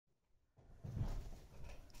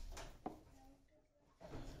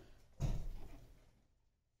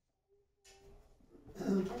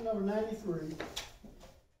number 93.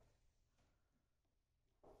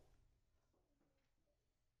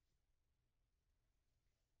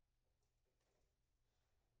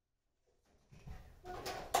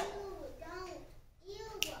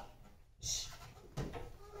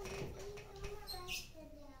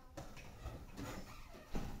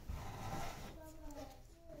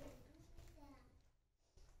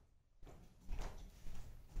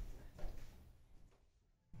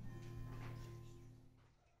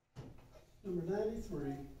 Number 93.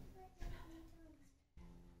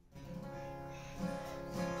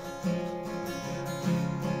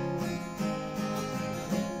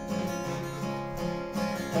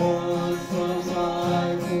 Once was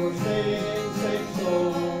I for sin's sake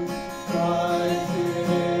sold, Christ in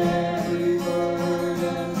every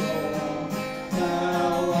burden borne.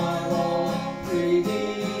 Now I walk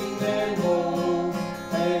redeemed and whole,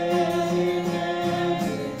 hand in hand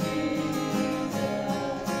with Jesus.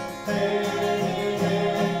 Hand in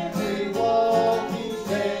hand we walk each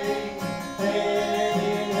day, hand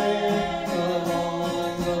in hand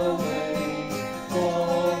along the way,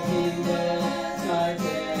 walking lest I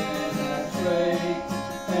cannot stray,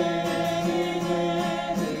 hand in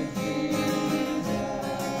hand with Jesus.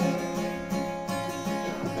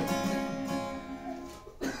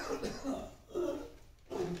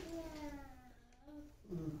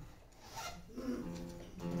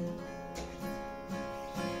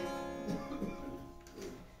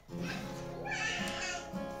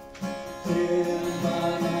 In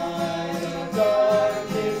my night of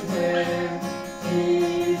darkest prayer,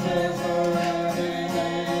 Jesus heard and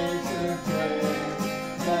answered prayer.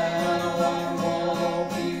 Now I'm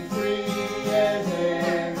walking free as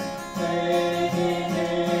air, hand in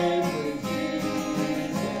hand with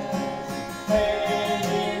Jesus. Hand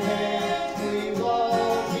in hand we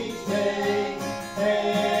walk each day,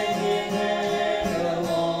 hand in hand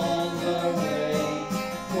along the way,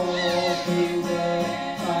 walking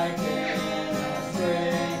where I cannot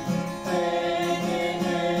stray, hand in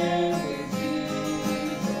hand with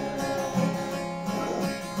Jesus.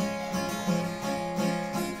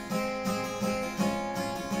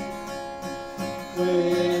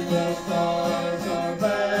 When the stars are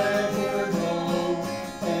backward blown,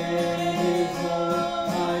 and His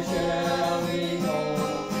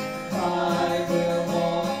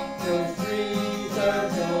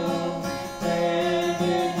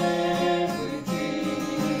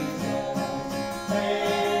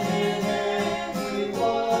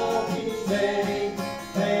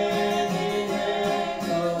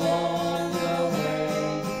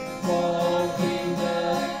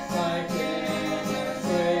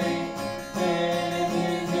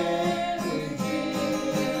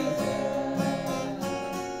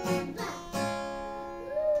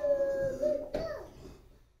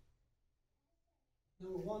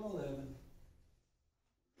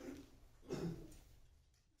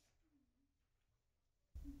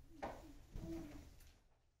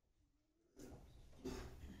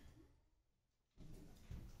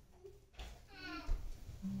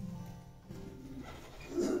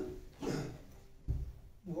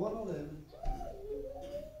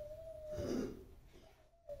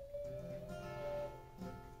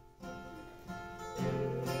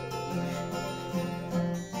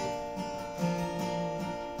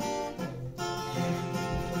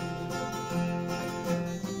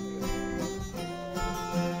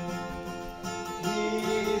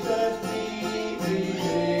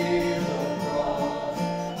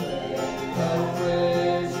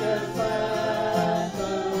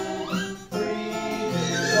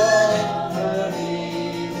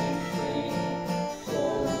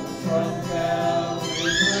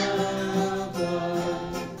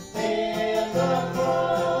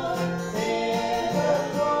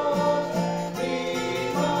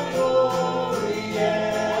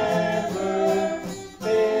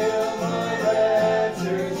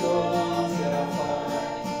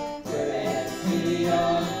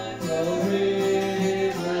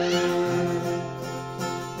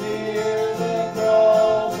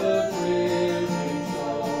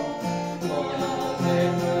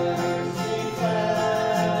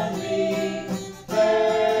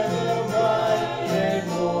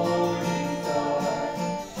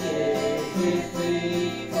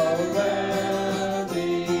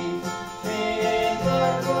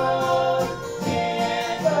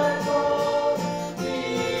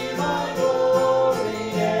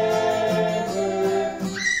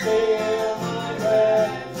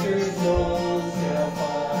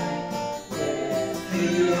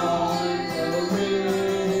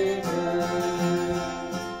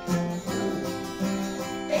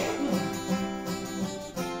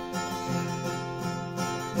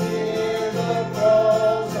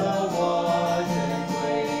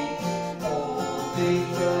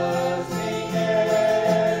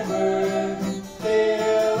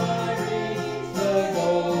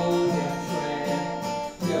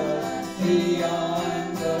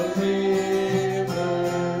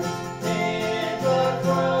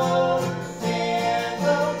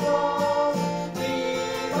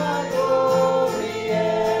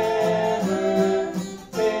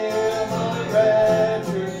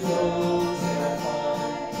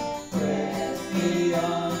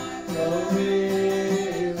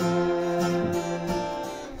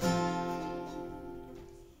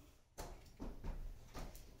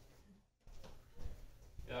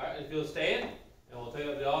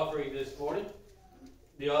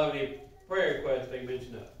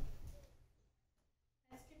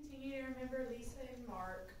remember Lisa and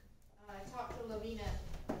Mark. I talked to Lavina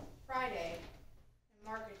Friday, and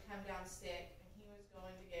Mark had come down sick, and he was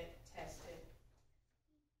going to get tested.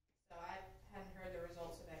 So I hadn't heard the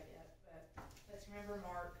results of that yet, but let's remember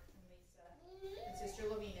Mark and Lisa and Sister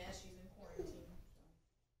Lavina. She's in quarantine.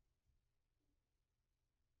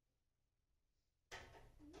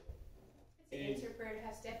 It's an answer prayer to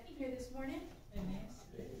have Stephanie here this morning. Amen.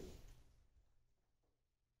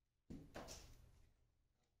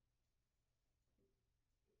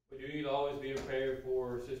 We do need to always be in prayer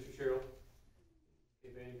for Sister Cheryl,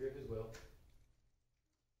 Evangelist as well.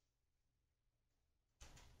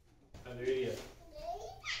 Under Idiot.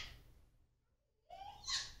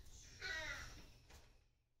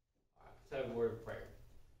 Let's have a word of prayer.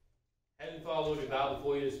 Heavenly Father, Lord, we bow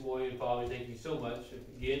before you this morning. Father, thank you so much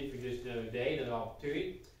again for just another day, another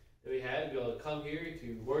opportunity that we had to be able to come here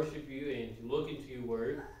to worship you and to look into your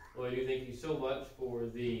word. Lord, I do thank you so much for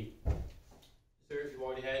the service we've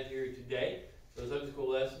already had here today, those Sunday school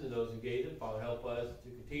lessons and those who gave them. Father, help us to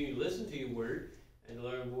continue to listen to your word and to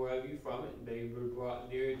learn more of you from it. Maybe we're brought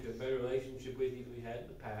nearer to a better relationship with you than we had in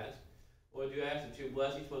the past. Lord, I do ask that you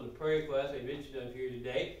bless each one of the prayer requests I mentioned up here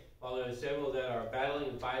today. Father, there are several that are battling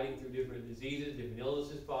and fighting through different diseases, different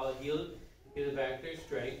illnesses. Father, heal them, give them back their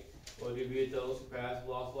strength. Lord, do be with those who perhaps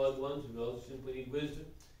lost loved ones and those who simply need wisdom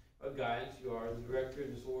or guidance. You are the director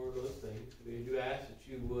and the source of those things. We do ask that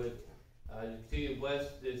you would continue to bless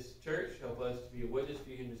this church, help us to be a witness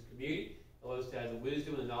for you in this community, help us to have the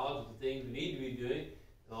wisdom and knowledge of the things we need to be doing,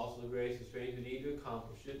 and also the grace and strength we need to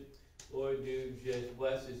accomplish it. Lord, do just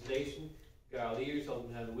bless this nation, guide our leaders, help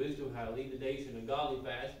them have the wisdom of how to lead the nation in a godly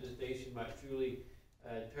fashion. This nation might truly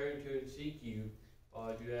turn to and seek you.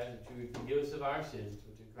 Father, I do ask that you would forgive us of our sins,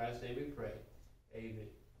 which in Christ's name we pray. Amen.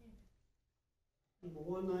 Number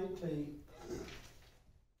 119.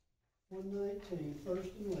 119,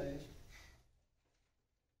 first and last.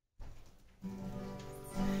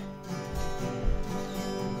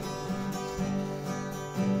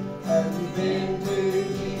 Have you been to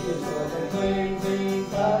Jesus for the cleansing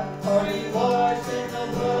fire? Are you washed in the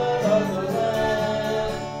blood of the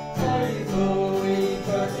Lamb? Are you fully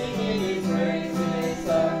trusting in His grace and His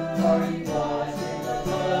Son? Are you washed in the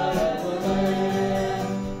blood of the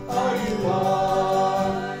Lamb? Are you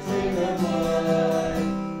washed in the blood,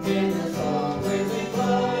 in the strong cleansing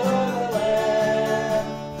blood of the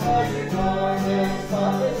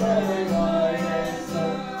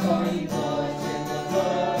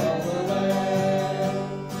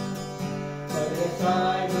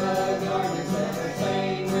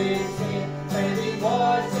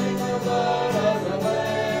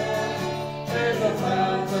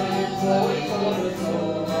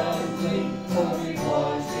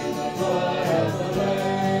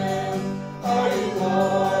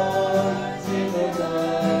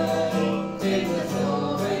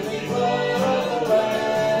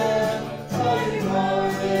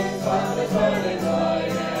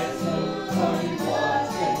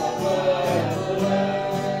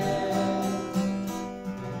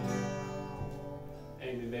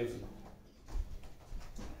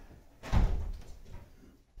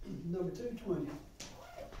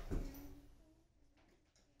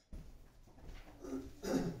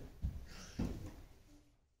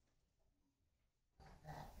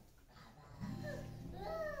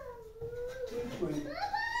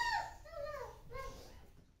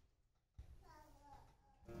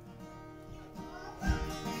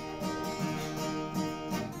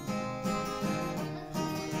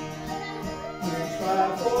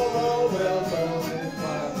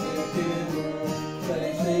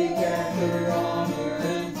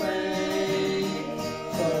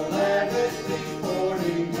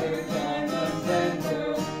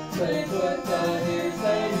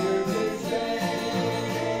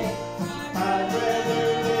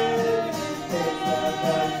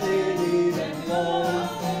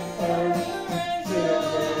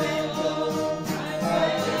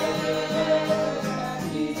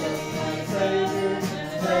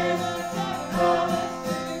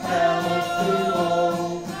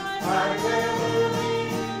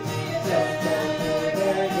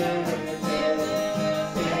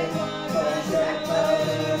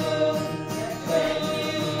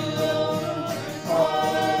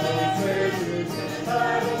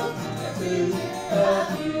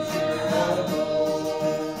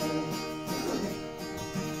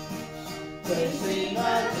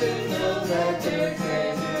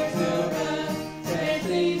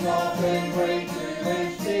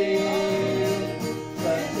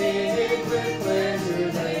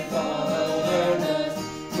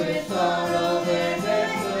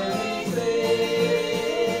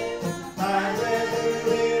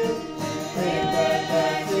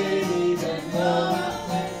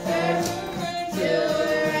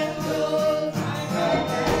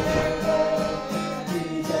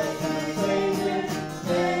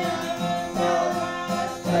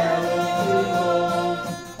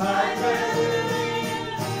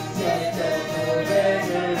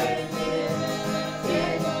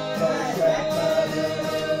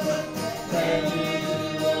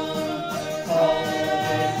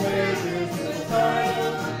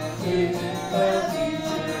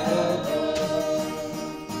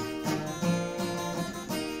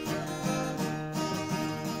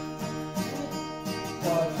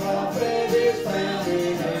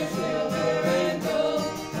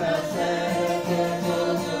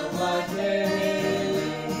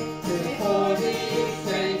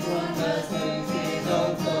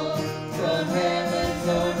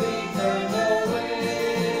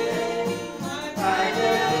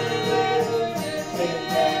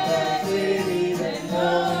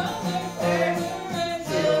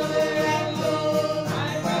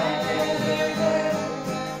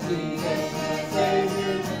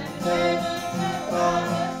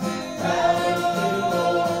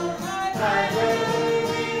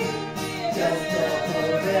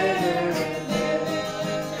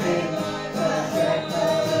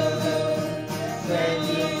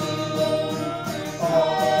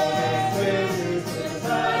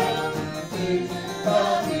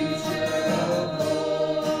the future of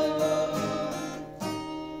love.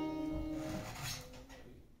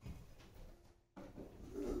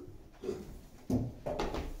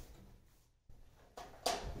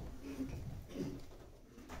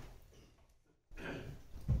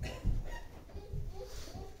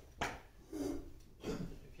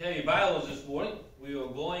 If you have your Bibles this morning, we are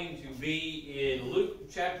going to be in Luke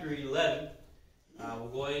chapter 11. We're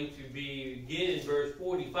going to begin in verse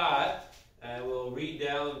 45, and we'll read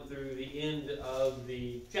down through the end of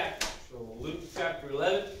the chapter. So Luke chapter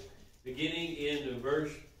 11, beginning in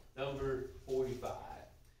verse number 45.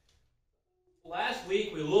 Last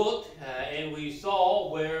week we looked and we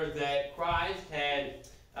saw where that Christ had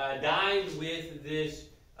dined with this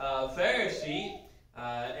Pharisee,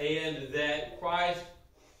 and that Christ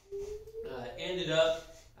ended up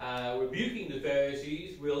rebuking the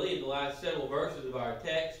Pharisees, really, in the last several verses of our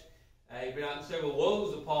text. He pronounced several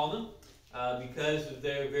woes upon them because of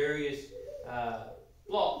their various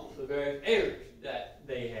flaws, the various errors that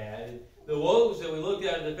they had. And the woes that we looked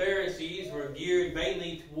at in the Pharisees were geared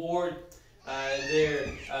mainly toward their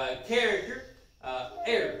character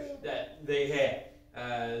errors that they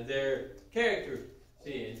had, their character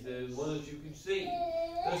sins, the ones that you can see.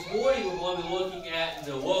 This morning we're going to be looking at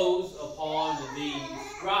the woes upon the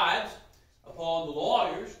scribes, upon the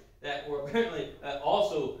lawyers that were apparently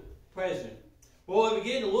also present. What we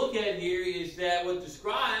begin to look at here is that with the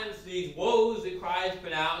scribes, these woes that Christ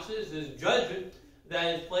pronounces, this judgment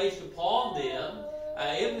that is placed upon them,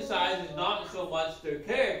 emphasizes not so much their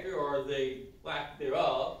character or the lack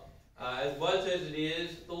thereof, as much as it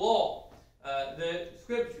is the law, the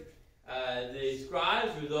scriptures. The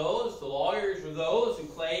scribes were those, the lawyers were those who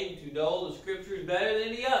claimed to know the scriptures better than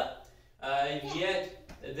any other. And yet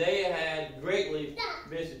they had greatly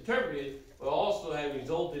misinterpreted, but also had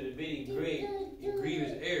resulted in many great and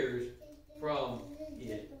grievous errors from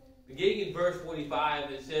it. Beginning in verse 45,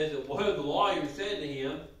 it says that one of the lawyers said to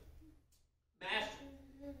him,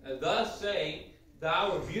 Master, thus saying,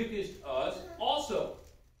 thou rebukest us also.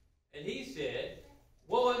 And he said,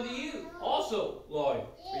 woe unto you also, lawyer,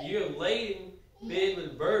 for you have laden men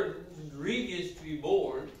with burdens grievous to be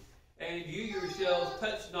borne, and you yourselves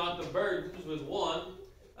touch not the burdens with one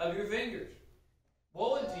of your fingers.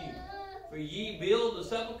 Woe unto you, for ye build the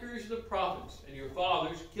sepulchres of the prophets, and your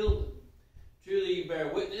fathers killed them. Truly ye bear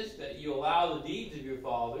witness that you allow the deeds of your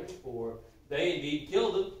fathers, for they indeed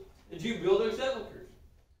killed them, and you build their sepulchres.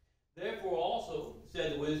 Therefore also,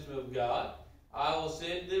 said the wisdom of God, I will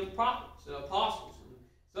send them prophets and apostles, and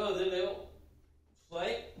some of them they will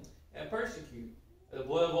slay and persecute. And the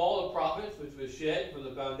blood of all the prophets which was shed from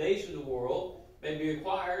the foundation of the world may be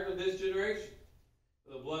required of this generation.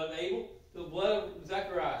 From the blood of Abel to the blood of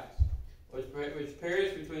Zacharias, which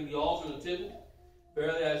perished between the altar and the temple.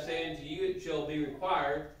 Verily I say unto you, it shall be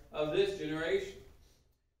required of this generation.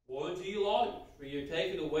 Woe unto you, lawyers, for you have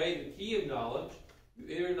taken away the key of knowledge. You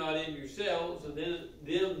enter not in yourselves, and then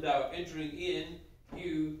them thou entering in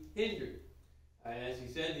you hindered. And as he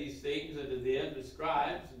said these things unto them, the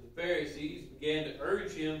scribes and the Pharisees began to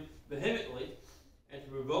urge him vehemently, and to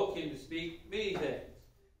provoke him to speak many things,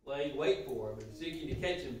 laying wait for him, and seeking to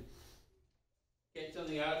catch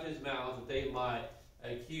something out of his mouth that they might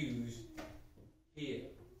accuse him.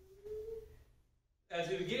 As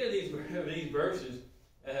we begin these verses,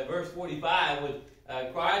 verse 45, when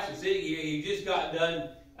Christ is sitting here, he just got done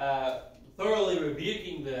thoroughly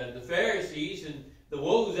rebuking the Pharisees and the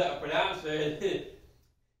woes that were pronounced there.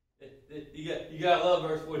 You got to love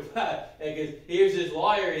verse 45, because here's this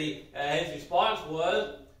lawyer, and his response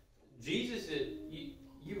was, Jesus said,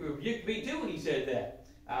 you rebuked me too when he said that.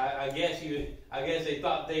 I guess they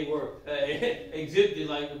thought they were exempted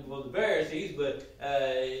like the Pharisees, but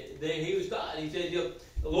he was taught. He said,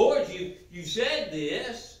 Lord, you said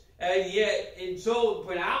this, and yet in so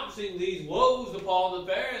pronouncing these woes upon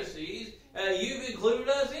the Pharisees, you've included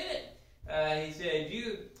us in it. He said,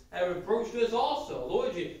 you have reproached us also.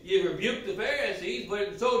 Lord, you rebuked the Pharisees, but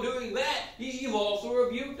in so doing that, you've also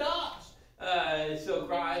rebuked us. So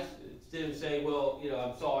Christ, instead of saying, well,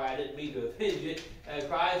 I'm sorry, I didn't mean to offend you,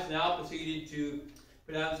 Christ now proceeded to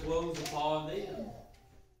pronounce woes upon them.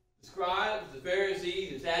 The scribes, the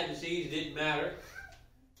Pharisees, the Sadducees, it didn't matter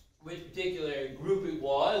which particular group it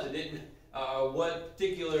was, it didn't, what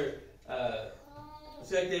particular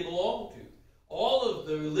sect they belonged to. All of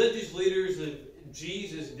the religious leaders of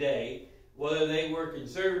Jesus' day, whether they were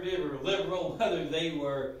conservative or liberal, whether they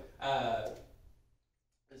were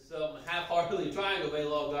some half-heartedly trying to obey the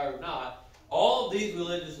law of God or not, all of these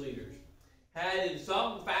religious leaders had in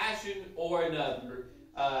some fashion or another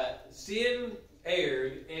sin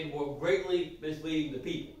erred and were greatly misleading the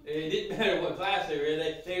people. It didn't matter what class they were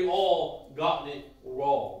in, they all gotten it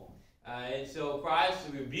wrong. And so Christ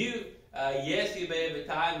rebuked, yes, he may have at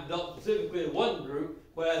times dealt specifically with one group,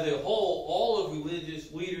 but as a whole, all of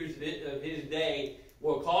religious leaders of his day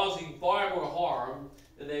were causing far more harm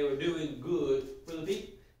than they were doing good for the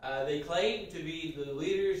people. They claimed to be the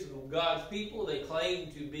leaders of God's people. They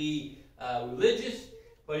claimed to be religious,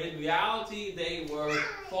 but in reality, they were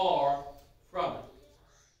far from it.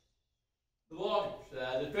 The lawyers,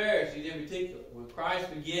 the Pharisees in particular, when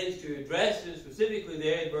Christ begins to address them specifically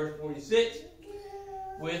there in verse 46,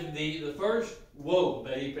 with the first woe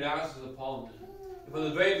that he pronounces upon them. And from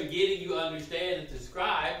the very beginning, you understand that the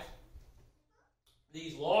scribes,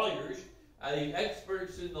 these lawyers, these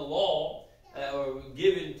experts in the law that were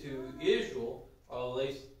given to Israel, or at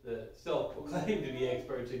least the self-proclaimed to be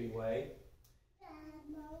experts anyway.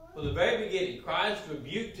 From the very beginning, Christ's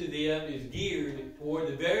rebuke to them is geared toward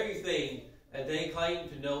the very thing that they claim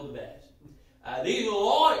to know the best. These are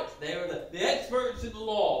lawyers. They are the experts in the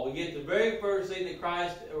law. We get the very first thing that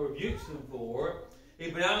Christ rebukes them for.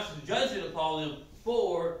 He pronounces judgment upon them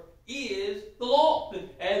for is the law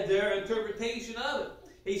and their interpretation of it.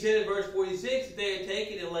 He said in verse 46 that they had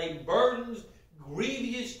taken and laid burdens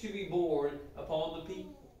grievous to be borne upon the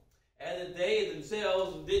people, and that they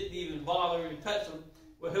themselves didn't even bother to touch them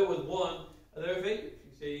with one of their fingers.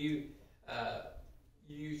 He said,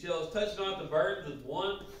 you shall touch not the burdens with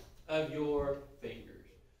one of your fingers.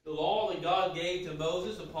 The law that God gave to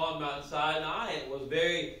Moses upon Mount Sinai, it was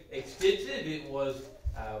very extensive. It was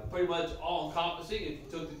pretty much all-encompassing if you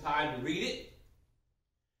took the time to read it.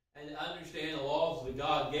 And to understand the laws that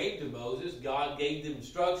God gave to Moses, God gave them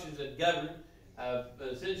instructions that governed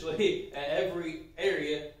essentially every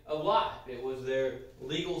area of life. It was their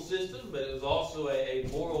legal system, but it was also a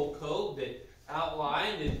moral code that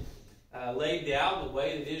outlined and laid down the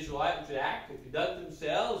way that Israelites should act and conduct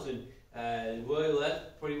themselves, and really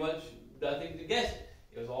left pretty much nothing to guess it.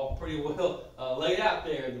 It was all pretty well laid out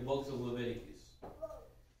there in the books of Leviticus.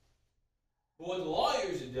 But what the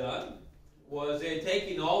lawyers had done was they had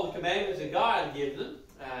taken all the commandments that God had given them,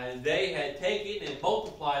 and they had taken and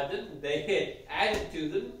multiplied them. They had added to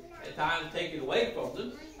them, at times taken away from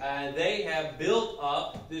them, and they have built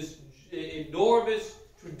up this enormous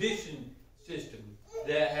tradition system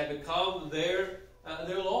that had become their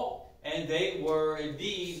law. And they were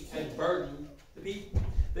indeed had burdened the people.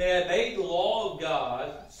 They had made the law of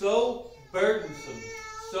God so burdensome,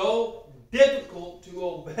 so difficult to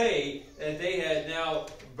obey, that they had now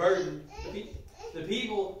burdened the people. The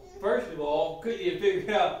people, first of all, couldn't even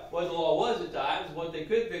figure out what the law was at times. What they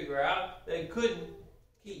could figure out, they couldn't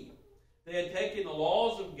keep. They had taken the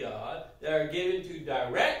laws of God that are given to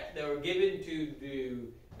direct, that were given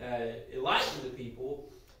to enlighten the people,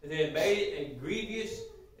 and they had made it a grievous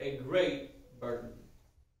and great burden.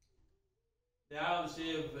 Now,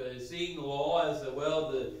 instead of seeing the law as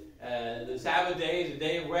the Sabbath day is a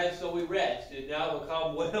day of rest, so we rest. And now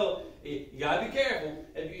become, you got to be careful.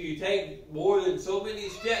 If you take more than so many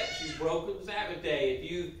steps, you've broken the Sabbath day.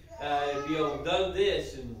 If you've done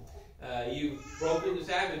this and you've broken the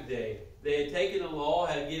Sabbath day. They had taken the law,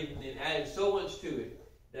 had given and added so much to it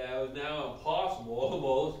that it was now impossible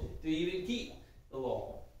almost to even keep the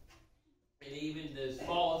law. And even the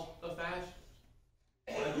smallest of fashions.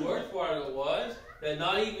 And the worst part of it was that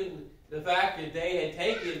not even the fact that they had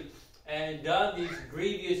taken and done these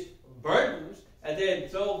grievous burdens, and they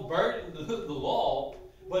had so burdened the law,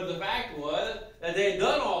 but the fact was that they had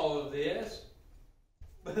done all of this,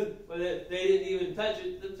 but they didn't even touch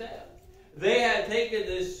it themselves. They had taken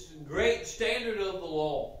this great standard of the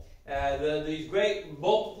law, these great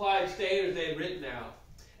multiplied standards they had written out,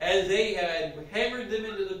 and they had hammered them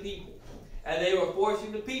into the people, and they were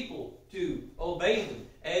forcing the people to obey them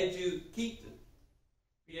and to keep them.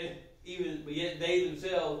 Yet they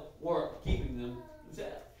themselves weren't keeping them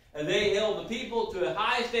themselves. And they held the people to a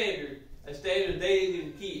high standard, a standard they didn't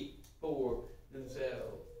even keep for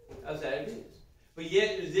themselves. How sad it is. But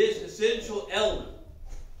yet this essential element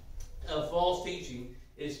of false teaching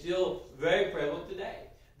is still very prevalent today.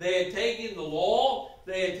 They had taken the law,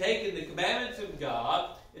 they had taken the commandments of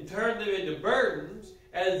God, and turned them into burdens,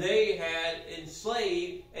 and they had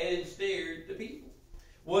enslaved and ensnared the people.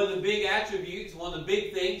 One of the big attributes, one of the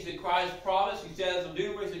big things that Christ promised, he says on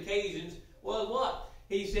numerous occasions, was what?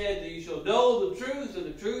 He said that you shall know the truth, and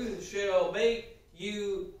the truth shall make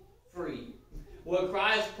you free. What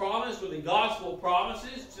Christ promised, what the gospel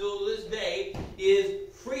promises till this day,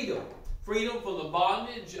 is freedom. Freedom from the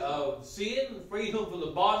bondage of sin, freedom from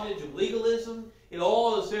the bondage of legalism, and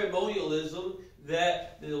all the ceremonialism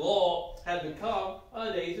that the law had become on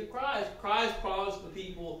the days of Christ. Christ promised the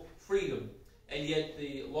people freedom, and yet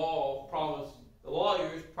the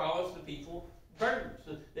lawyers promised the people burdens.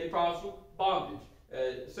 They promised them bondage,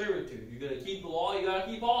 servitude. You're going to keep the law, you got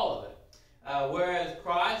to keep all of it. Whereas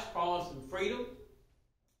Christ promised them freedom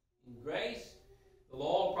and grace, the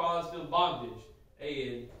law promised them bondage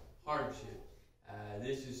and hardship.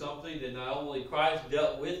 This is something that not only Christ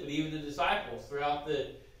dealt with, but even the disciples throughout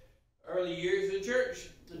the early years of the church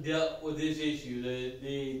dealt with this issue.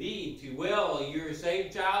 The need to, well, you're a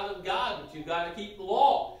saved child of God, but you've got to keep the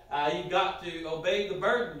law. You've got to obey the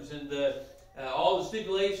burdens and all the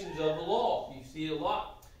stipulations of the law. You see it a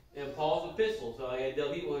lot in Paul's epistles. So I had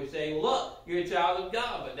people who say, well, look, you're a child of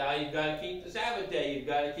God, but now you've got to keep the Sabbath day. You've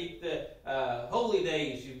got to keep the holy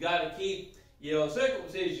days. You've got to keep,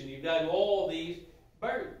 circumcision. You've got to do all these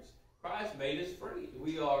burdens. Christ made us free.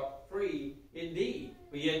 We are free indeed.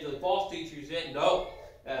 But yet the false teachers said, no,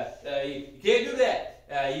 you can't do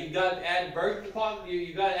that. You've got to add burdens upon you.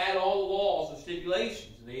 You've got to add all the laws and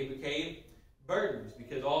stipulations. And they became burdens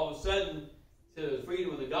because all of a sudden, to the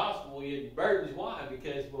freedom of the gospel, you had burdens. Why?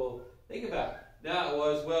 Because, well, think about it. Now it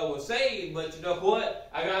was, well, we're saved, but you know what?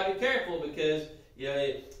 I got to be careful because,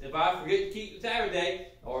 if I forget to keep the Sabbath day,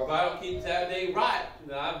 or if I don't keep the Sabbath day right,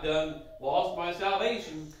 I've lost my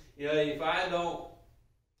salvation. If I don't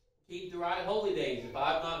keep the right holy days, if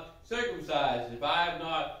I'm not circumcised, if I have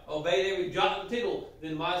not obeyed every jot and tittle,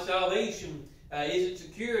 then my salvation isn't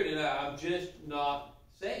secured and I'm just not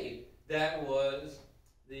saved. That was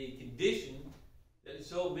the condition that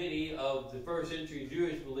so many of the first century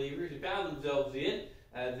Jewish believers found themselves in,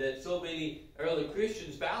 that so many early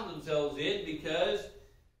Christians found themselves in, because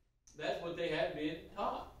that's what they had been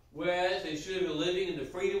taught. Whereas they should have been living in the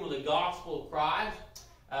freedom of the gospel of Christ,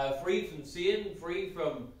 free from sin, free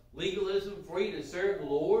from legalism, free to serve the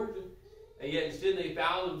Lord, and yet instead they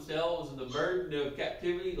found themselves in the burden of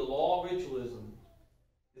captivity, the law of ritualism.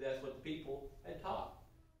 That's what the people had taught.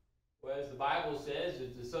 Whereas the Bible says,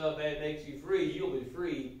 if the Son of Man makes you free, you'll be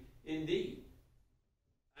free indeed.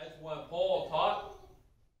 That's what Paul taught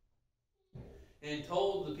and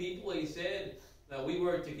told the people. He said that we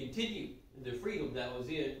were to continue in the freedom that was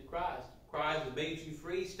in Christ. Christ has made you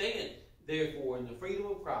free. Stand, therefore, in the freedom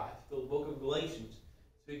of Christ. The book of Galatians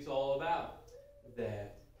speaks all about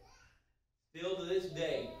that. Still to this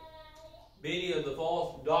day, many of the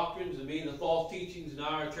false doctrines and many of the false teachings in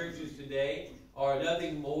our churches today are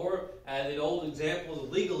nothing more than old examples of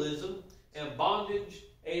legalism and bondage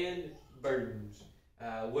and burdens.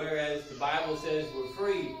 Whereas the Bible says we're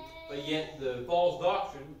free, but yet the false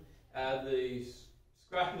doctrine, the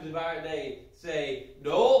scribes of our day say,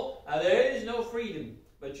 no, there is no freedom,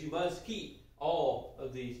 but you must keep all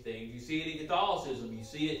of these things. You see it in Catholicism. You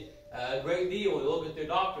see it a great deal when you look at their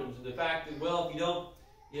doctrines and the fact that, well, if you don't,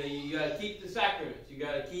 you got to keep the sacraments. You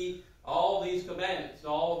got to keep all these commandments and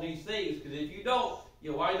all of these things, because if you don't,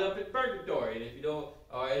 you'll wind up in purgatory. And if you don't,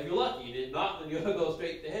 or if you're lucky, and if not, then you'll go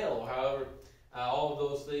straight to hell. However, all of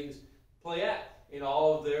those things play out in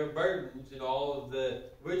all of their burdens and all of the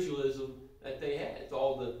ritualism that they had. It's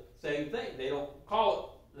all the same thing. They don't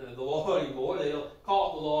call it the law anymore. They don't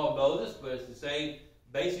call it the law of Moses, but it's the same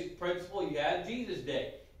basic principle you had in Jesus'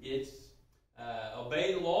 day. It's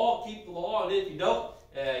obey the law, keep the law, and if you don't,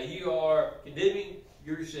 you are condemning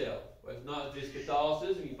yourself. Well, it's not just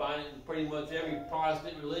Catholicism. You find it in pretty much every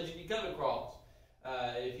Protestant religion you come across.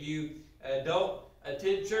 If you don't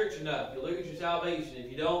attend church enough, you lose your salvation.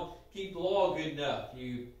 If you don't keep the law good enough,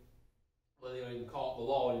 well, they don't even call it the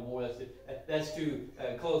law anymore. That's too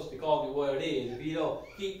close to calling it what it is. If you don't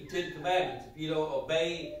keep the Ten Commandments, if you don't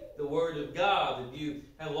obey the Word of God, if you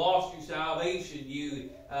have lost your salvation, you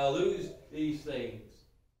lose these things.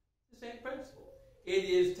 It's the same principle. It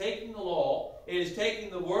is taking the law, it is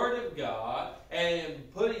taking the Word of God and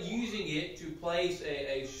using it to place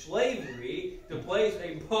a slavery, to place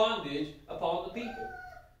a bondage upon the people.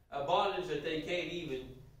 A bondage that they can't even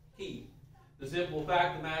keep. The simple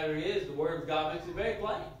fact of the matter is, the Word of God makes it very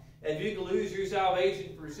plain. If you can lose your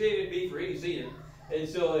salvation for sin, it'd be for any sin. And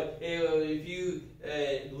so if you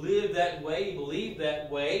live that way, believe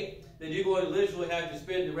that way, then you're going to literally have to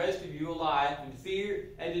spend the rest of your life in fear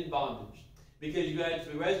and in bondage. Because you're going to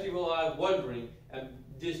spend the rest of your life wondering, and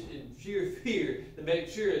just in sheer fear, to make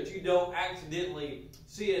sure that you don't accidentally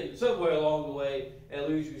sin somewhere along the way and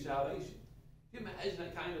lose your salvation. Can you imagine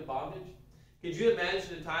that kind of bondage? Could you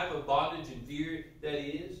imagine the type of bondage and fear that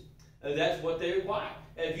is? That's what they require.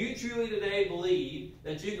 If you truly today believe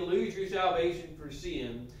that you can lose your salvation for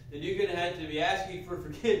sin, then you're going to have to be asking for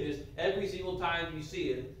forgiveness every single time you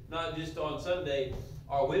sin, not just on Sunday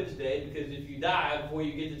our Wednesday, because if you die before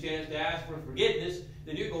you get the chance to ask for forgiveness,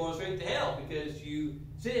 then you're going straight to hell because you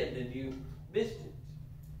sinned and you missed it.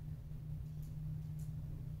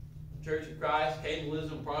 Church of Christ,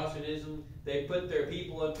 Catholicism, Protestantism, they put their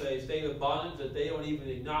people into a state of bondage that they don't even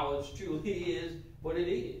acknowledge truly is what it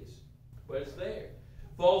is. But it's there.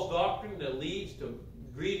 False doctrine that leads to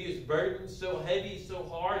grievous burdens so heavy, so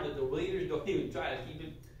hard that the leaders don't even try to keep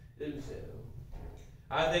it themselves.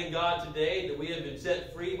 I thank God today that we have been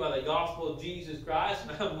set free by the gospel of Jesus Christ,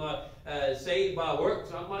 and I'm not saved by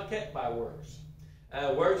works, I'm not kept by works.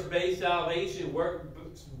 Works-based salvation,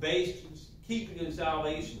 works-based keeping of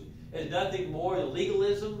salvation is nothing more than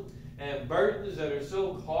legalism and burdens that are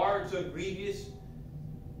so hard, so grievous,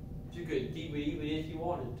 that you couldn't keep it even if you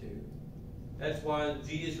wanted to. That's why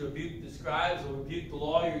Jesus rebuked the scribes and rebuked the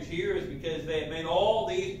lawyers here, is because they had made all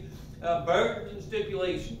these burdens and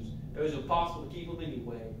stipulations. It was impossible to keep them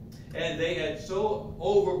anyway. And they had so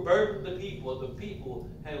overburdened the people that the people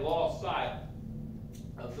had lost sight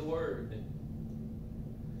of the word.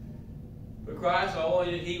 But Christ, not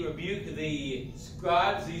only did he rebuke the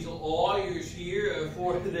scribes, these lawyers here,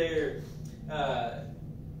 for their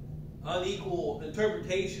unequal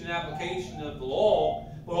interpretation and application of the law,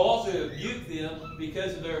 but also rebuked them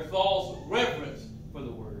because of their false reverence for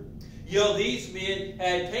the word. You know, these men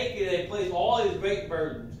had taken and placed all these great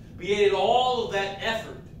burdens, created all of that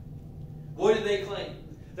effort. What did they claim?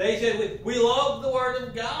 They said, we love the word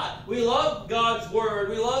of God. We love God's word.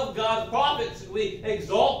 We love God's prophets, and we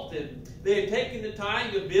exalt them. They had taken the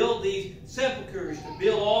time to build these sepulchres, to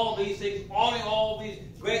build all these things, honoring all these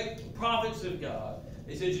great prophets of God.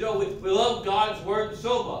 They said, you know, we love God's word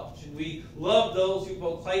so much, and we love those who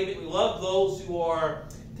proclaim it. We love those who are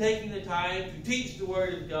taking the time to teach the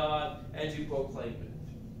word of God and to proclaim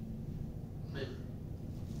it.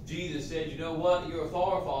 Jesus said, you know what? Your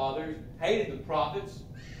forefathers hated the prophets,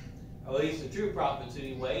 or at least the true prophets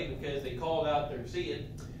anyway, because they called out their sin.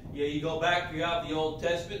 Yeah, you go back throughout the Old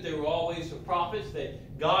Testament, there were always some prophets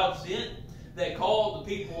that God sent that called the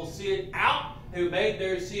people's sin out, who made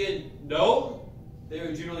their sin known. They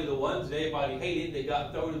were generally the ones that everybody hated. They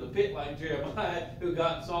got thrown in the pit like Jeremiah, who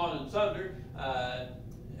got sawn and sundered,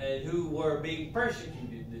 and who were being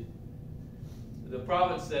persecuted. The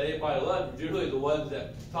prophets that everybody loved were generally the ones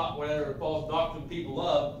that taught whatever false doctrine people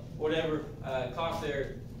loved, whatever caught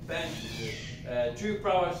their fancy. True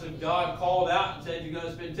prophets of God called out and said, you're going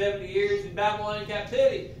to spend 70 years in Babylon in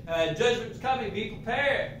captivity. Judgment's coming, be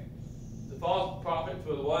prepared. The false prophets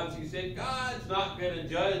were the ones who said, God's not going to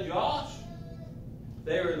judge Josh.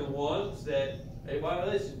 They were the ones that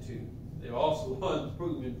everybody listened to. They were also the ones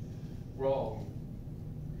proven wrong.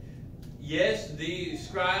 Yes, the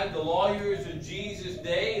scribes, the lawyers of Jesus'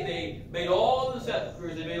 day, they made all the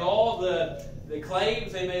sepulchres, they made all the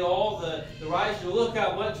claims, they made all the rights. Look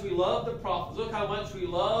how much we love the prophets. Look how much we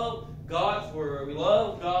love God's word. We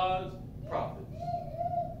love God's prophets.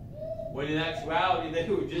 When in actuality, they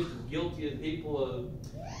were just as guilty as people of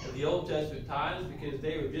the Old Testament times, because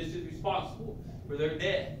they were just as responsible for their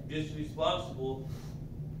death, just as responsible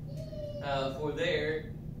for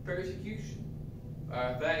their persecution.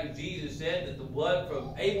 In fact, Jesus said that the blood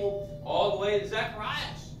from Abel all the way to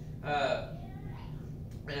Zacharias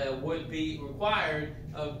would be required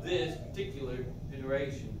of this particular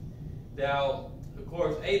generation. Now, of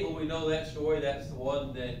course, Abel, we know that story. That's the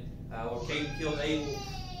one that where Cain killed Abel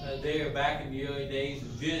there back in the early days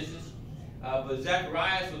of Genesis. But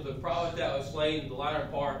Zacharias was the prophet that was slain in the latter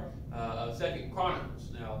part of 2 Chronicles.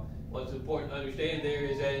 Now, what's important to understand there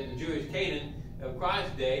is that in the Jewish canon of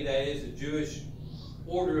Christ's day, that is the Jewish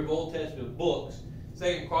order of Old Testament books,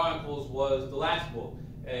 2 Chronicles was the last book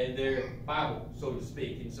in their Bible, so to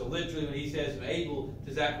speak. And so literally when he says from Abel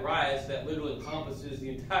to Zacharias, that literally encompasses the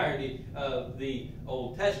entirety of the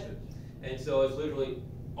Old Testament. And so it's literally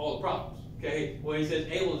all the prophets. Okay? When he says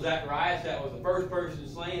Abel to Zacharias, that was the first person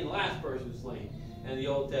slain and the last person slain in the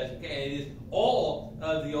Old Testament. Okay? And it is all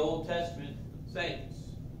of the Old Testament saints.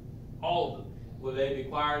 All of them. Were they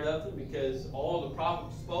required of them? Because all the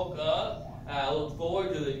prophets spoke of looked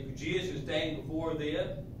forward to the Jesus who standing before them.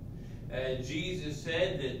 And Jesus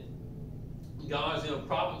said that God's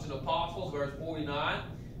prophets and apostles, verse 49,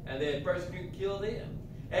 and they had persecuted and killed them.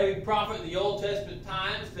 Every prophet in the Old Testament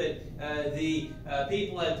times that the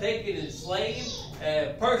people had taken and slain,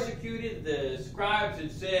 persecuted, the scribes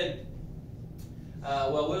had said,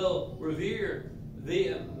 well, we'll revere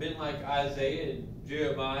them, men like Isaiah and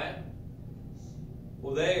Jeremiah.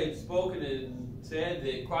 Well, they had spoken and said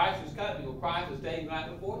that Christ was coming, or Christ was standing right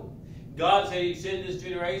before them. God said he'd send this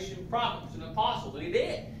generation prophets and apostles, and he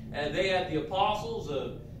did. And they had the apostles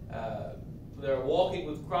that are walking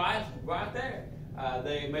with Christ right there.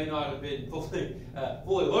 They may not have been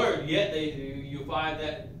fully learned yet. You find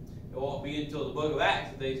that it won't be until the book of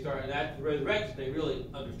Acts that they start, and after the resurrection, they really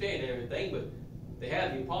understand everything, but they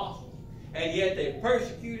have the apostles. And yet they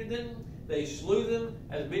persecuted them, they slew them,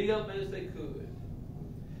 as many of them as they could.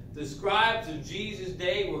 The scribes of Jesus'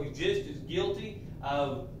 day were just as guilty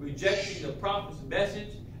of rejecting the prophet's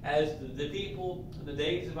message as the people in the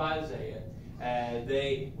days of Isaiah. And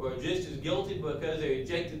they were just as guilty because they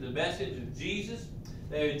rejected the message of Jesus.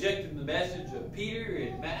 They rejected the message of Peter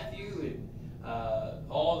and Matthew and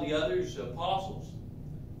all the others, apostles.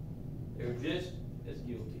 They were just as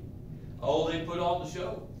guilty. Oh, they put on the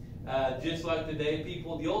show. Just like the day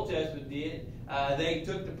people in the Old Testament did. They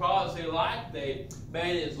took the prophets they liked. They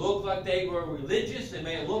made it look like they were religious. They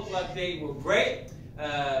made it look like they were great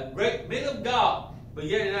men of God. But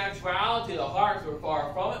yet in actuality, the hearts were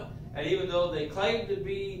far from it. And even though they claimed to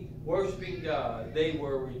be worshiping God, they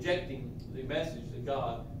were rejecting the message that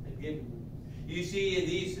God had given them. You see,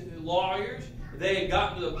 these lawyers, they had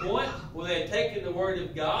gotten to the point where they had taken the Word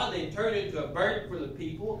of God, they had turned it into a burden for the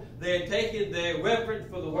people. They had taken their reverence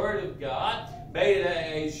for the Word of God, made it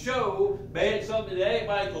a show, made it something that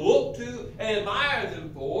anybody could look to and admire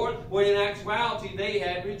them for, when in actuality they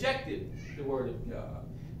had rejected the Word of God.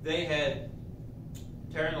 They had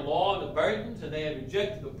turned the law into burdens, and they had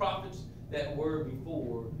rejected the prophets that were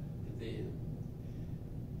before them.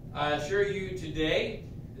 I assure you today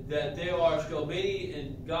that there are still many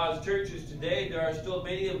in God's churches today, there are still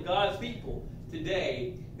many of God's people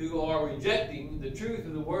today who are rejecting the truth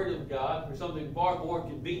of the Word of God for something far more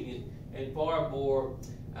convenient and far more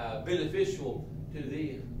beneficial to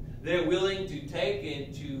them. They're willing to take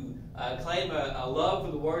and to claim a love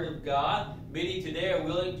for the Word of God. Many today are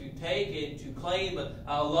willing to take and to claim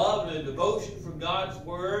a love and a devotion for God's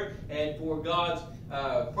Word and for God's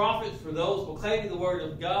prophets, for those proclaiming the Word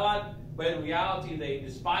of God, but in reality they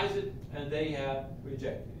despise it and they have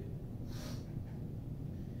rejected it.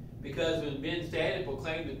 Because when men stand and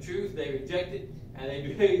proclaim the truth, they reject it, and they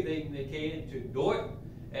do everything they can to ignore it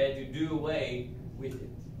and to do away with it.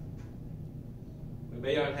 We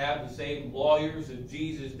may not have the same lawyers of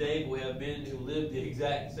Jesus' day, but we have men who live the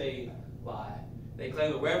exact same lie. They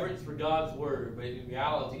claim a reverence for God's Word, but in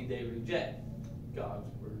reality they reject God's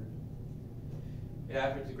Word. It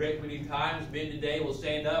happens a great many times. Men today will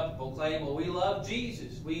stand up and proclaim, well, we love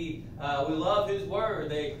Jesus. We love His Word.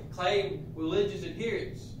 They claim religious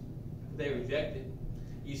adherence. They reject it.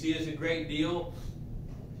 You see this a great deal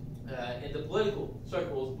in the political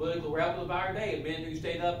circles, political realms of our day. Men who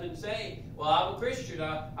stand up and say, well, I'm a Christian.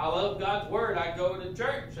 I love God's Word. I go to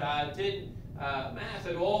church. I attend Mass.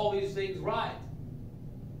 I do all these things right.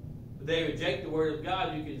 But they reject the Word of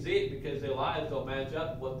God. You can see it because their lives don't match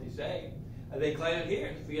up with what they say. They claim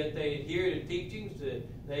adherence, but yet they adhere to teachings.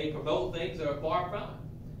 They promote things that are far from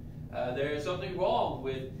it. There is something wrong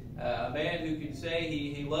with a man who can say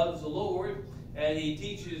he loves the Lord and he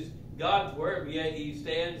teaches God's Word, but yet he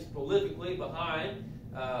stands prolifically behind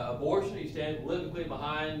abortion. He stands prolifically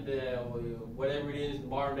behind whatever it is in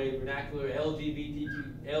modern day vernacular,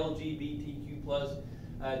 LGBTQ plus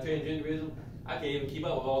transgenderism. I can't even keep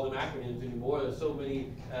up with all them acronyms anymore. There's so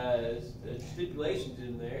many stipulations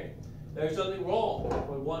in there. There's something wrong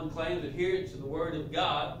when one claims adherence to the Word of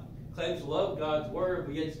God, claims to love God's Word,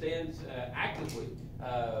 but yet stands actively,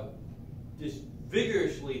 just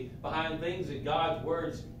vigorously behind things that God's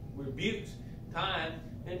Word rebukes time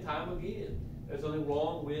and time again. There's something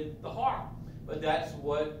wrong with the heart. But that's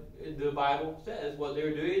what the Bible says, what they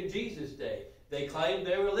were doing in Jesus' day. They claimed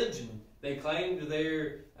their religion. They claimed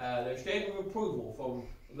their stamp of approval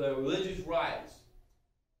from the religious rites.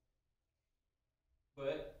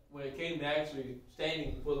 But when it came to actually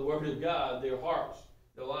standing for the Word of God, their hearts,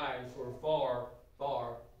 their lives were far,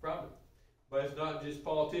 far from it. But it's not just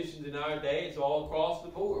politicians in our day, it's all across the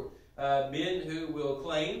board. Men who will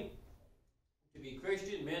claim to be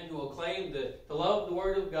Christian, men who will claim to love the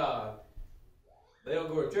Word of God. They don't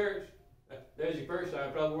go to church. There's your first sign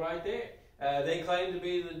of trouble right there. They claim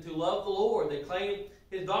to love the Lord. They claim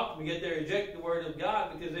His doctrine, yet they reject the Word of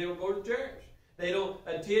God because they don't go to church. They don't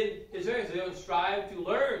attend His service. They don't strive to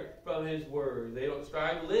learn from His Word. They don't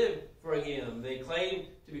strive to live for Him. They claim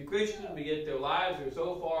to be Christian, but yet their lives are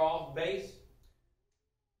so far off base,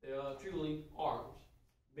 they are truly aren't.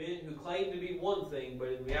 Men who claim to be one thing, but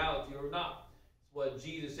in reality are not. It's what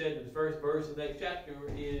Jesus said in the first verse of the next chapter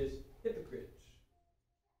is hypocrites.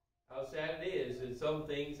 How sad it is that some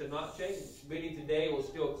things have not changed. Many today will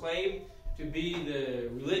still claim to be the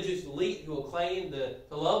religious elite who will claim to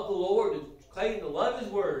love the Lord, to claim to love His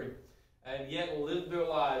Word, and yet will live their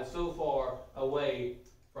lives so far away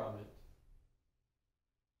from it.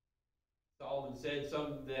 Solomon said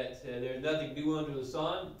that there's nothing new under the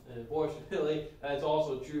sun, and unfortunately, that's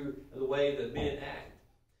also true of the way that men act.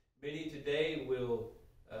 Many today will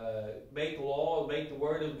make the law, make the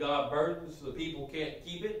word of God burdens so the people can't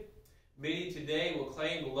keep it. Many today will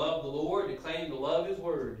claim to love the Lord and claim to love His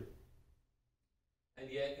word. And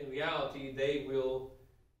yet, in reality, they will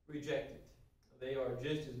reject it. They are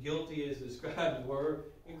just as guilty as the scribes were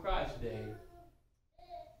in Christ's day.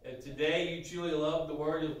 If today you truly love the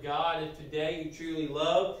Word of God, if today you truly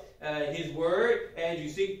love His Word and you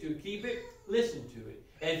seek to keep it, listen to it.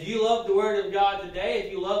 And if you love the Word of God today,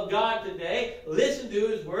 if you love God today, listen to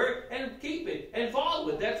His Word and keep it and follow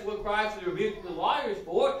it. That's what Christ was rebuking the liars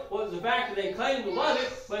for, was the fact that they claimed to love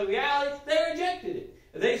it, but in reality, they rejected it.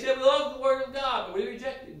 They said, we love the Word of God, but we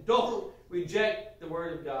reject it. Don't reject the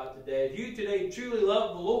Word of God today. If you today truly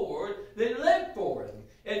love the Lord, then live for Him.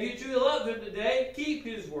 If you truly love Him today, keep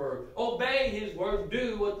His Word. Obey His Word.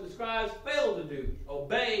 Do what the scribes failed to do.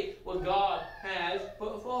 Obey what God has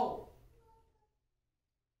put forward.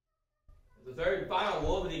 The third and final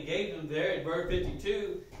one that He gave them there in verse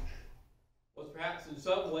 52 was perhaps in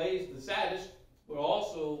some ways the saddest, but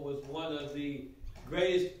also was one of the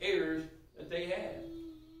greatest errors that they had.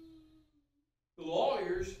 The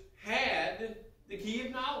lawyers had the key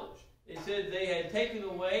of knowledge. It said they had taken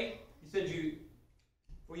away, He said,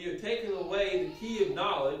 for you have taken away the key of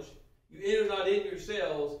knowledge, you enter not in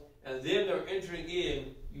yourselves, and them that are entering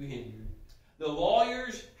in, you hinder. The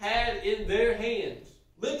lawyers had in their hands,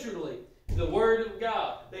 literally, the Word of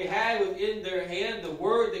God. They had within their hand the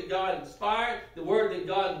Word that God inspired, the Word that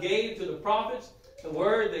God gave to the prophets, the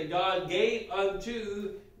Word that God gave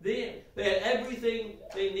unto them. They had everything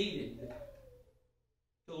they needed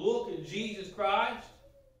to look at Jesus Christ,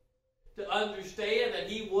 to understand that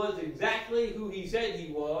He was exactly who He said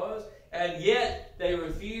He was, and yet they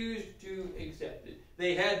refused to accept it.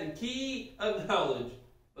 They had the key of knowledge,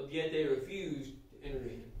 but yet they refused to enter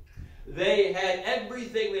in. They had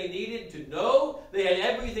everything they needed to know. They had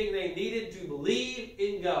everything they needed to believe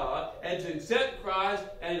in God and to accept Christ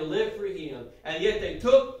and to live for Him. And yet they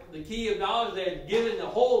took the key of knowledge they had given their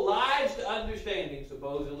whole lives to understanding,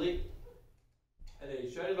 supposedly, and they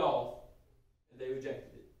shut it off and they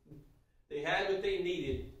rejected it. They had what they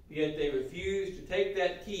needed, yet they refused to take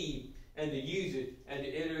that key and to use it and to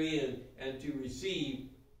enter in and to receive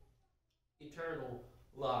eternal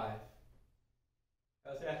life.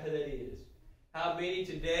 How sad that is. How many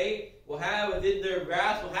today will have within their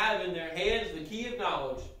grasp, will have in their hands the key of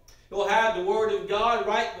knowledge. Will have the Word of God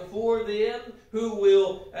right before them, who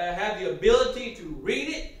will have the ability to read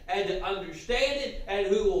it and to understand it, and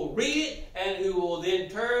who will read it, and who will then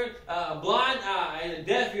turn a blind eye and a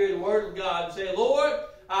deaf ear to the Word of God and say, Lord,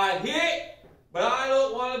 I hear it, but I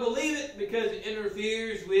don't want to believe it because it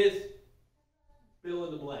interferes with fill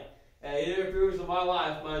in the blank. It interferes with my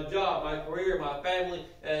life, my job, my career, my family.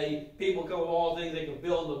 People come with all things they can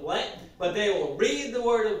fill in the blank. But they will read the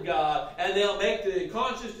Word of God, and they'll make the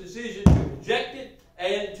conscious decision to reject it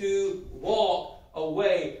and to walk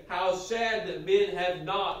away. How sad that men have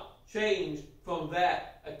not changed from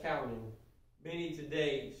that accounting. Many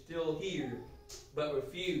today still hear, but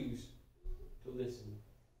refuse to listen.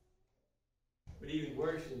 But even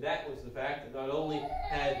worse than that was the fact that not only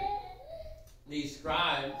had these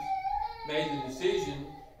scribes made the decision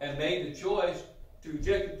and made the choice to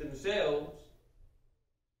reject it themselves,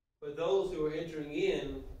 but those who were entering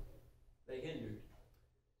in, they hindered.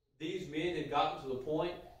 These men had gotten to the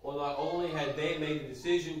point where not only had they made the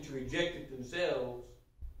decision to reject it themselves,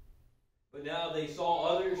 but now they saw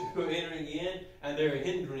others who were entering in and they were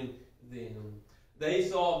hindering them. They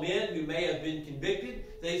saw men who may have been convicted.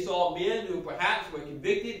 They saw men who perhaps were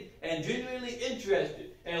convicted and genuinely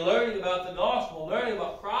interested in learning about the gospel, learning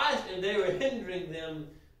about Christ, and they were hindering them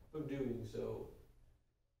from doing so.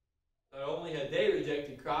 Not only had they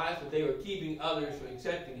rejected Christ, but they were keeping others from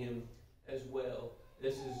accepting Him as well.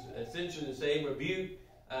 This is essentially the same rebuke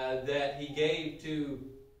that He gave to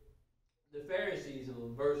the Pharisees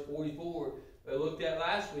in verse 44 that we looked at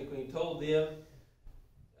last week when He told them,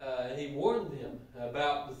 He warned them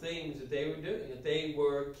about the things that they were doing, that they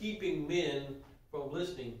were keeping men from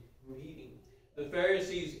listening, from heeding. The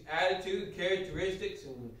Pharisees' attitude, characteristics,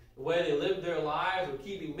 and the way they lived their lives were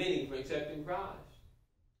keeping many from accepting Christ.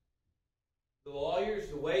 The lawyers,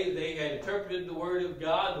 the way they had interpreted the Word of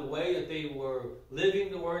God, the way that they were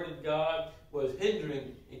living the Word of God, was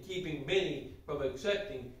hindering and keeping many from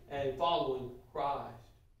accepting and following Christ.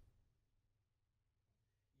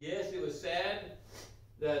 Yes, it was sad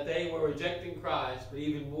that they were rejecting Christ, but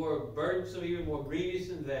even more burdensome, even more grievous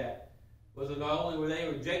than that, was that not only were they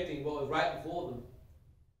rejecting what was right before them,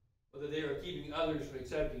 but that they were keeping others from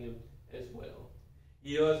accepting Him as well.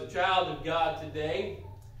 You know, as a child of God today,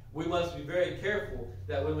 we must be very careful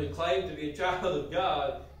that when we claim to be a child of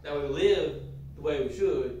God, that we live the way we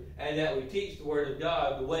should, and that we teach the Word of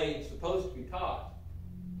God the way it's supposed to be taught.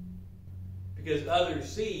 Because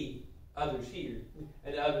others see, others hear,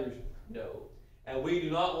 and others know. And we do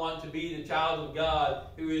not want to be the child of God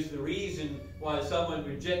who is the reason why someone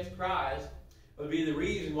rejects Christ, or be the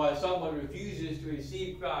reason why someone refuses to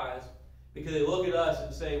receive Christ, because they look at us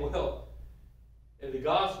and say, well, if the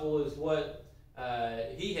gospel is what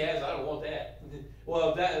he has, I don't want that.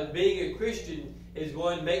 Well, if being a Christian is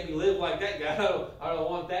going to make me live like that guy, I don't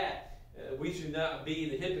want that. We should not be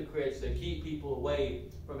the hypocrites that keep people away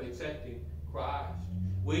from accepting Christ.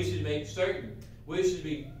 We should make certain, we should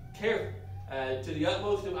be careful to the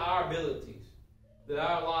utmost of our abilities that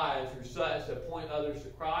our lives are such that point others to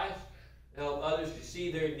Christ, and help others to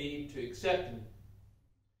see their need to accept Him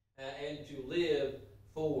and to live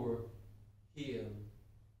for Him.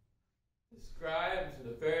 The scribes and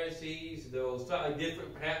the Pharisees, though slightly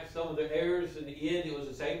different, perhaps some of their errors, in the end it was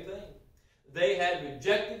the same thing. They had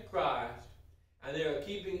rejected Christ, and they are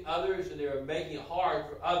keeping others, and they are making it hard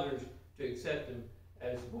for others to accept Him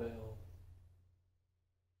as well.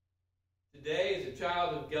 Today, as a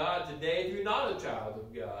child of God, today, if you're not a child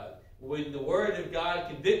of God, when the Word of God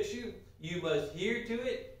convicts you, you must hear to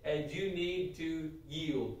it, and you need to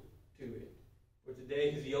yield to it. For today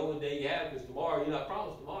is the only day you have, because tomorrow, you're not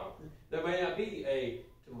promised tomorrow. There may not be a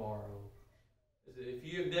tomorrow. If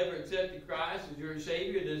you have never accepted Christ as your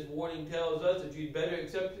Savior, this warning tells us that you'd better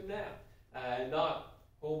accept Him now and not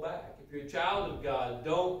hold back. If you're a child of God,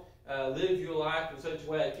 don't live your life in such a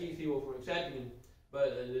way that keeps people from accepting Him,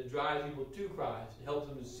 but that drives people to Christ and helps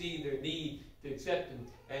them to see their need to accept Him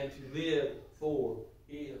and to live for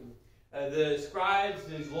Him. The scribes,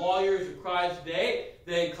 these lawyers of Christ's day,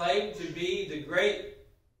 they claimed to be the great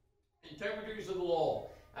interpreters of the law.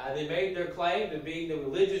 They made their claim to being the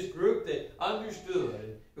religious group that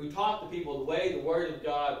understood, who taught the people the way the Word of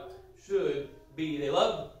God should be. They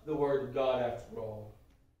loved the Word of God after all.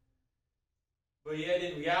 But yet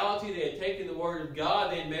in reality, they had taken the Word of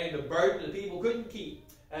God, they had made it a burden that people couldn't keep.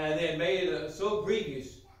 And they had made it so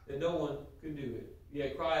grievous that no one could do it.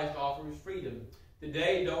 Yet Christ offers freedom.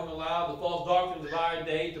 Today, don't allow the false doctrines of our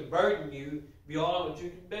day to burden you beyond what you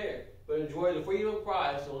can bear, but enjoy the freedom of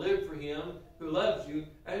Christ and live for Him who loves you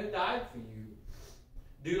and who died for you.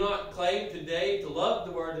 Do not claim today to love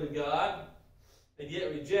the Word of God and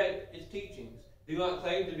yet reject its teachings. Do not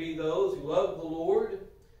claim to be those who love the Lord,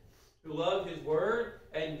 who love His Word,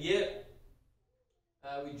 and yet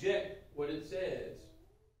reject what it says.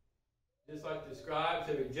 Just like the scribes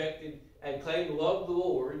have rejected and claimed to love the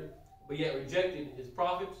Lord, but yet rejected His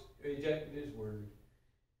prophets, rejected His Word.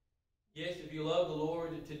 Yes, if you love the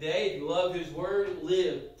Lord today, if you love His Word,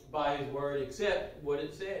 live by His Word, accept what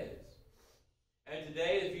it says. And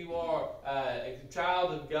today, if you are a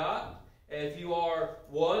child of God, and if you are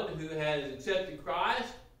one who has accepted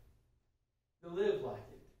Christ, then live like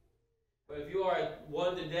it. But if you are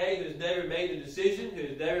one today who has never made a decision, who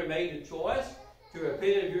has never made a choice to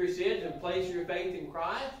repent of your sins and place your faith in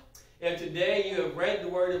Christ, if today you have read the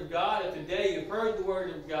Word of God, if today you've heard the Word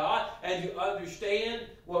of God, and you understand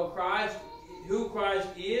what Christ, who Christ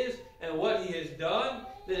is, and what He has done,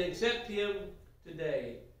 then accept Him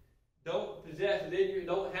today. Don't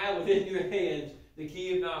have within your hands the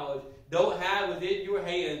key of knowledge. Don't have within your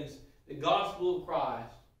hands the gospel of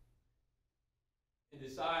Christ, and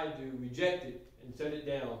decide to reject it and set it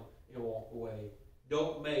down and walk away.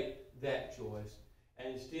 Don't make that choice.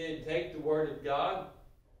 And instead, take the Word of God,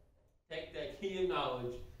 take that key of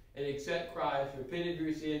knowledge, and accept Christ, repent of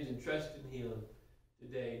your sins, and trust in Him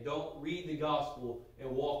today. Don't read the gospel and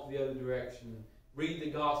walk the other direction. Read the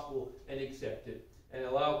gospel and accept it. And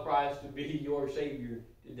allow Christ to be your Savior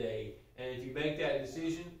today. And if you make that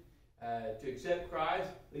decision to accept Christ,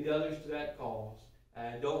 lead others to that cause.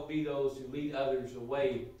 Don't be those who lead others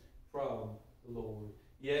away from the Lord.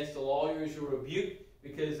 Yes, the lawyers were rebuked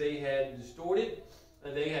because they had distorted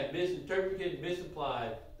and they had misinterpreted and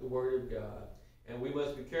misapplied the Word of God. And we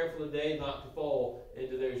must be careful today not to fall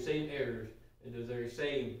into their same errors, into their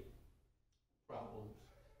same problems.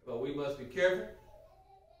 But we must be careful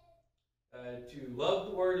to love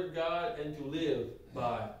the Word of God and to live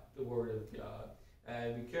by the Word of God.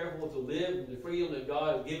 And be careful to live in the freedom that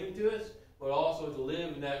God has given to us, but also to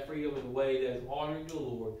live in that freedom in a way that is honoring to the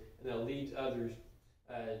Lord and that leads others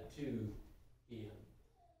to Him.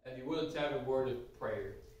 If you would, let's have a word of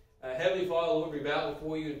prayer. Heavenly Father, Lord, we bow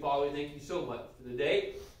before you, and Father, we thank you so much for the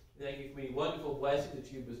day. Thank you for the wonderful blessings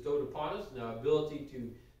that you've bestowed upon us and our ability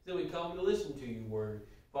to simply come to listen to your word.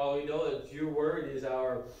 Father, we know that your word is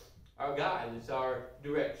our our guide, it's our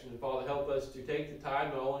direction. And Father, help us to take the time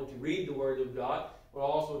not only to read the Word of God, but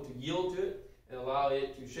also to yield to it and allow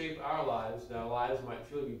it to shape our lives, that our lives might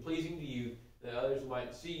truly be pleasing to you, that others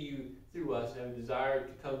might see you through us and have a desire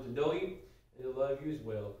to come to know you and to love you as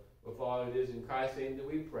well. But Father, it is in Christ's name that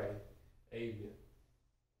we pray. Amen.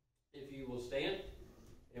 If you will stand,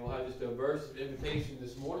 and we'll have just a verse of invitation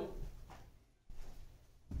this morning.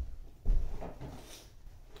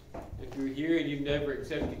 If you're here and you've never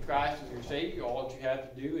accepted Christ as your Savior, all that you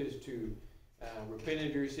have to do is to repent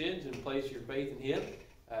of your sins and place your faith in Him,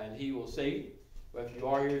 and He will save you. But if you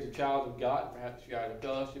are here as a child of God, perhaps you are in a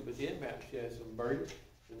fellowship with Him, perhaps you have some burden,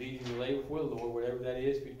 some needing to lay before the Lord, whatever that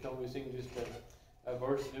is, if you'd come and sing just a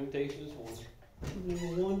verse of invitation this morning.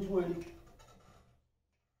 Number 120.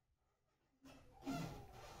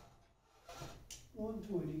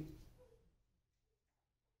 120.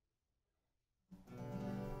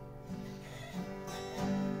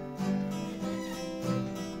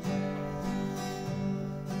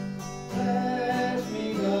 Bless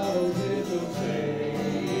me, God, O gentle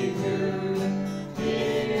Savior,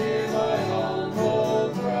 hear my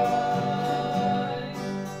humble cry.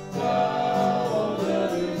 Thou on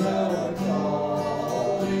others thou art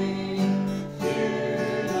calling, do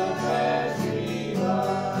not pass me by.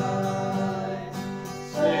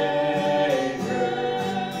 Savior,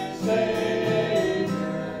 Savior,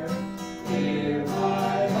 hear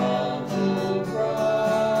my humble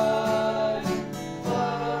cry.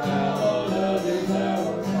 Thou on others thou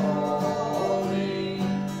art calling,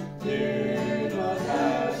 do not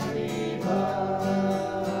pass me by.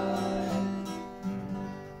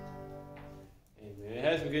 Amen. It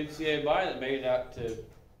has been good to see everybody that made it out to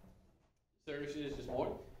services this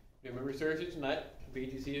morning. Remember services tonight,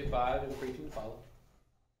 BTC at 5 and preaching to follow.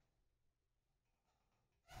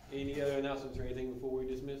 Any other announcements or anything before we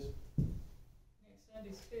dismiss? Next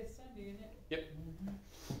Sunday's fifth Sunday, isn't it? Yep.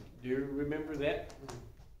 Do you remember that?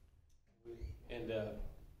 And I'll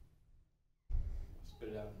spit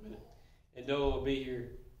it out in a minute. And Noah will be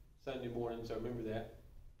here Sunday morning, so remember that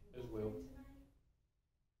as well.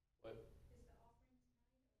 What?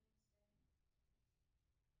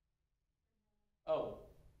 Oh,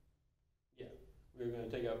 yeah. We were going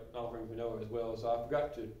to take up an offering for Noah as well, so I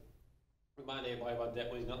forgot to remind everybody about that,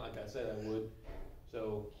 but it's not like I said I would.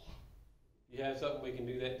 So if you have something, we can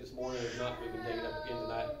do that this morning. If not, we can take it up again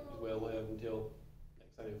tonight as well. We'll have until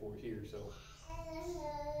next Sunday before it's here, so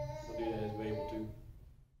we'll do that as we're able to.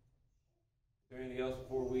 Is there anything else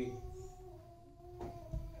before we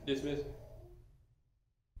dismiss?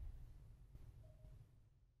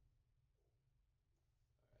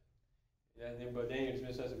 Yeah, and then Brother Daniel,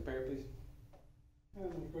 dismiss us in prayer, please.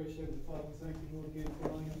 Heavenly gracious Heavenly Father, we thank you, Lord, again for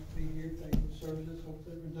life.